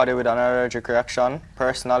anybody with an allergic reaction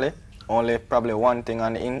personally. Only probably one thing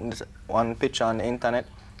on the one picture on the internet.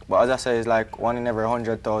 But as I say, it's like 1 in every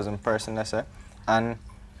 100,000 person, they say. And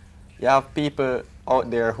you have people out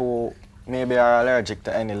there who maybe are allergic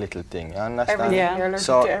to any little thing. You understand? Everything. They're allergic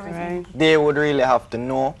So to everything. they would really have to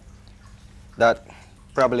know that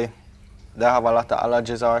probably they have a lot of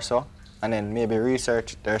allergies or so, and then maybe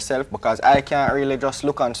research themselves, because I can't really just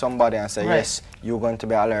look on somebody and say, yes, you're going to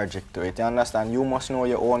be allergic to it. You understand? You must know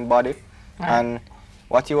your own body. And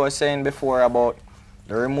what you were saying before about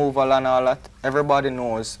the removal and all that, everybody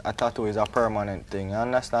knows a tattoo is a permanent thing. You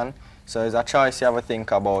understand? So it's a choice you have to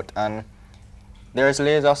think about. And There's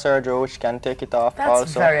laser surgery which can take it off That's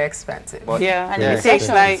also. very expensive. But Yeah, and Yeah, it takes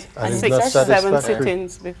like and it's 6 not or 7 satisfactory.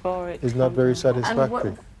 sittings before it. It's not very And,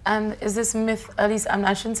 satisfactory. and is this myth, at least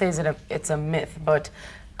I shouldn't say it's a myth, but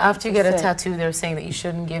after you get a tattoo, they're saying that you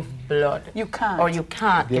shouldn't give blood. You can't. Or you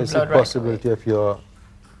can't give There's a blood right away. possibility of your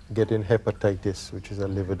getting hepatitis, which is a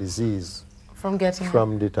liver disease, From getting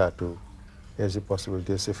from the tattoo. There's a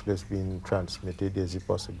possibility of syphilis being transmitted. There's a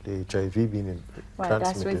possibility of HIV being Right,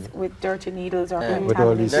 that's transmitted. with dirty needles or With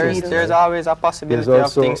all these contaminated things. there's always a possibility There's of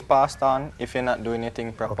also- things passed on if you're not doing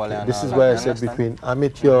anything properly. And This all is that, why I you said understand? between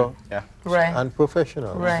amateur Yeah. Right. and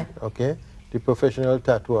professionals. Right. Okay? The professional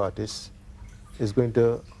tattoo artist is going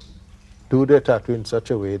to do their tattoo in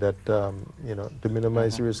such a way that, you know, to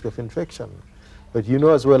minimize the risk of infection. But you know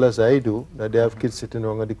as well as I do that they have kids sitting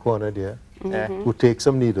around at the corner there Yeah. who take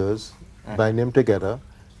some needles, bind them together,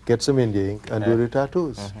 get some India ink, and do the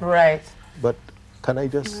tattoos. Right. But can I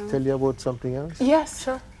just tell you about something else? Yes,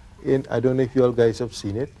 sure. I don't know if you all guys have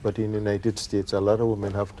seen it, but in the United States, a lot of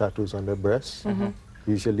women have tattoos on their breasts,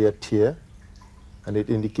 usually a tear, and it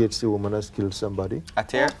indicates the woman has killed somebody. A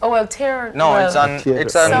tear? Oh, well, tear. No, well, it's on. tear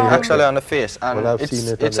It's on on the actually hip. on the face, and Well, I've seen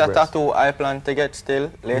it on it's the a breast. tattoo I plan to get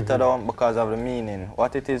still later down because of the meaning.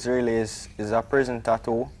 What it is really is a prison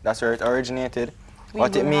tattoo. That's where it originated.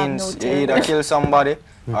 What it will have means, no you either tear. kill somebody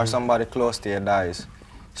or somebody close to you dies.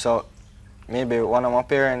 So maybe one of my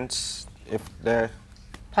parents, if they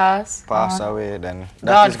pass on. away, then that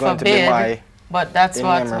God is going forbid, to be my. but that's in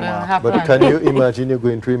what will memory mark. happen. But can you imagine you're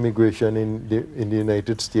going through immigration in the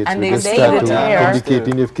United States And with they this say the tattoo tear.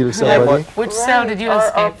 indicating you've killed Yeah, somebody? but Which cell did you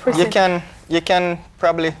escape? you can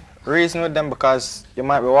probably reason with them because you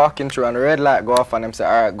might be walking through and the red light go off and them say,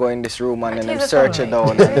 all right, go in this room and then them search you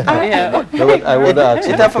down. Yeah. No, but I want to ask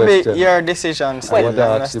you It a have to be question. your decision. I want to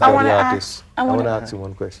ask the I body wanna artist. I I want to wanna- ask you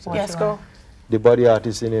one question. Yes, go. The body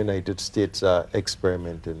artists in the United States are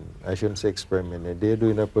experimenting. I shouldn't say experimenting. They're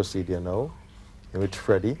doing a procedure now in which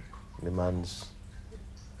Freddie, the man's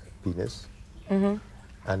penis,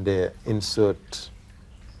 and they insert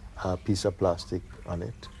a piece of plastic on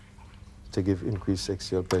it to give increased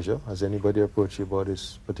sexual pleasure. Has anybody approached you about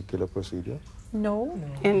this particular procedure No.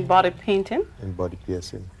 In body painting? in body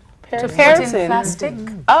piercing? To put in Piercing. plastic?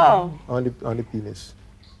 Oh. On the penis,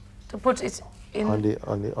 To put it in, on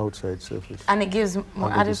the outside surface. and it gives more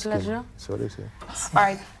under the added skin. pleasure? So they say. All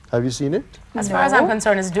right. Have you seen it? As far as I'm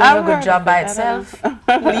concerned, it's doing I've a good heard job of by it. I don't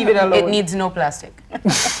itself. Leave it alone. It needs no plastic.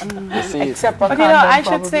 Except for But condom, you know, I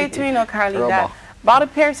should say to you know, Carly, that body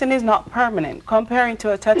piercing is not permanent comparing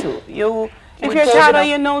to a tattoo. If Would you're take it tattoo out.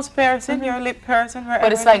 your nose piercing, your lip piercing, wherever.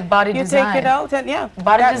 But it's like body you design. take it out and yeah.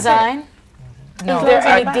 Body that's it. design? No. Is there It's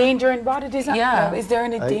any like- danger in body design? Yeah. Is there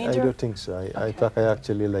any I danger? don't think so. I thought I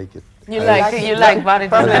actually like it. You I like body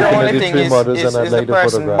Probably design. the I only did thing 3 is, models is, and I'd is like the to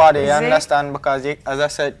person's photograph body, you them. understand? Because you, as I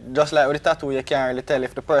said, just like with the tattoo, you can't really tell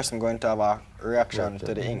if the person going to have a reaction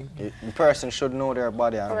to the ink. The person should know their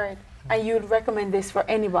body. And Right. And you'd recommend this for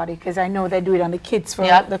anybody because I know they do it on the kids for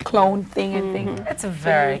Yeah. the clone thing and thing. It's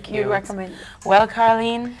very cute. You recommend Well,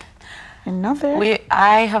 Carlene, another?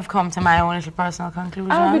 I have come to my own little personal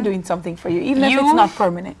conclusion. I'll be doing something for you, even if You- it's not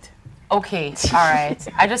permanent. Okay, all right.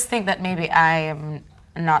 I just think that maybe I am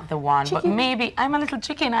not the one, but maybe I'm a little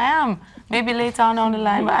chicken. I am. Maybe later on down the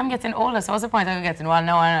line, but I'm getting older. So what's the point of getting one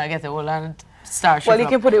now and I get older and start Well, shriveling you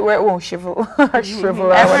can up? put it where it won't shrivel or shrivel or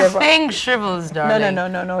whatever. Everything shrivels, darling.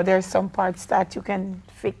 No. There's some parts that you can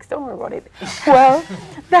fix. Don't worry about it. Well,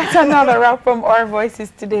 that's another wrap from Our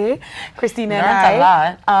Voices today. Christina and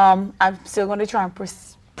Learned a I. I'm still going to try and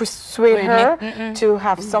persuade Wait, her to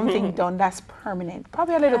have something done that's permanent.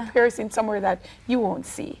 Probably a little piercing somewhere that you won't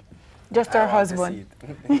see. Just our husband.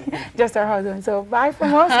 Just our husband. So bye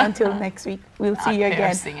from us until next week. We'll see you again.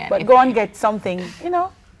 piercing But go and get something,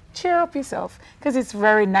 cheer up yourself because it's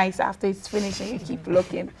very nice after it's finished and you keep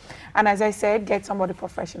looking. And as I said, get somebody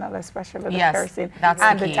professional, especially the Yes, piercing that's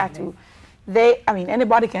and the the key. tattoo.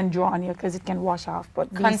 Anybody can draw on you because it can wash off. But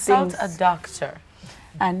these Consult things, a doctor.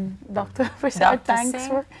 and Dr. Prasad, Dr. thanks Singh.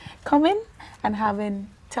 for coming and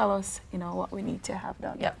tell us, what we need to have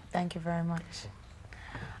done. Yep, thank you very much.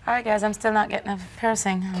 All right, guys, I'm still not getting a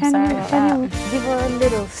piercing. I'm Can sorry you, about can that. you give her a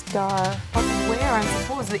little star? But where? I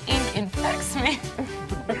suppose the ink infects me.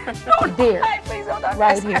 There, Please don't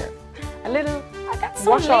right here. A little That's so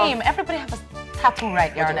wash off. lame. Everybody have a tattoo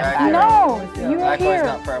right here on their Right back. No, you're Likewise, here.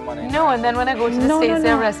 not permanent. No, and then when I go to the No, States, no, they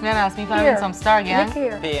no. arrest me and ask me if I'm Here. in some star gang. Look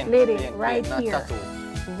here, Pain, lady, pain, right not here, tattoo.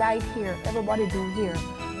 right here. Everybody do here.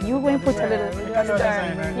 You going to put a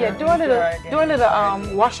little, Yeah, do a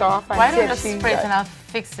little wash off. And Why don't see you if just she spray it does. and I'll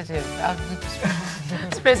fix it?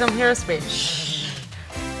 I'll spray some hairspray.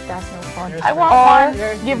 That's no fun. I want Or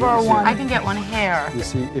one. give her one. I can get one here. You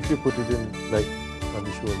see, if you put it in, like, on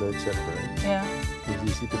the shoulder, etc., right? Yeah. It's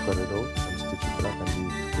easy to cut it out and stitch it back and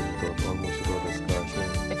leave it out almost without a scar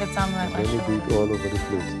showing. If it's on like my When you do shoulder. it all over the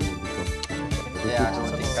place, then it becomes difficult. But if Yeah, I it's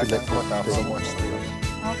don't think I can cut off so much still.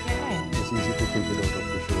 Okay. it's easy to take it out of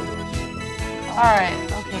the shoulders. All right.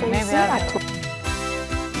 Okay. So you Maybe see I'll that do it.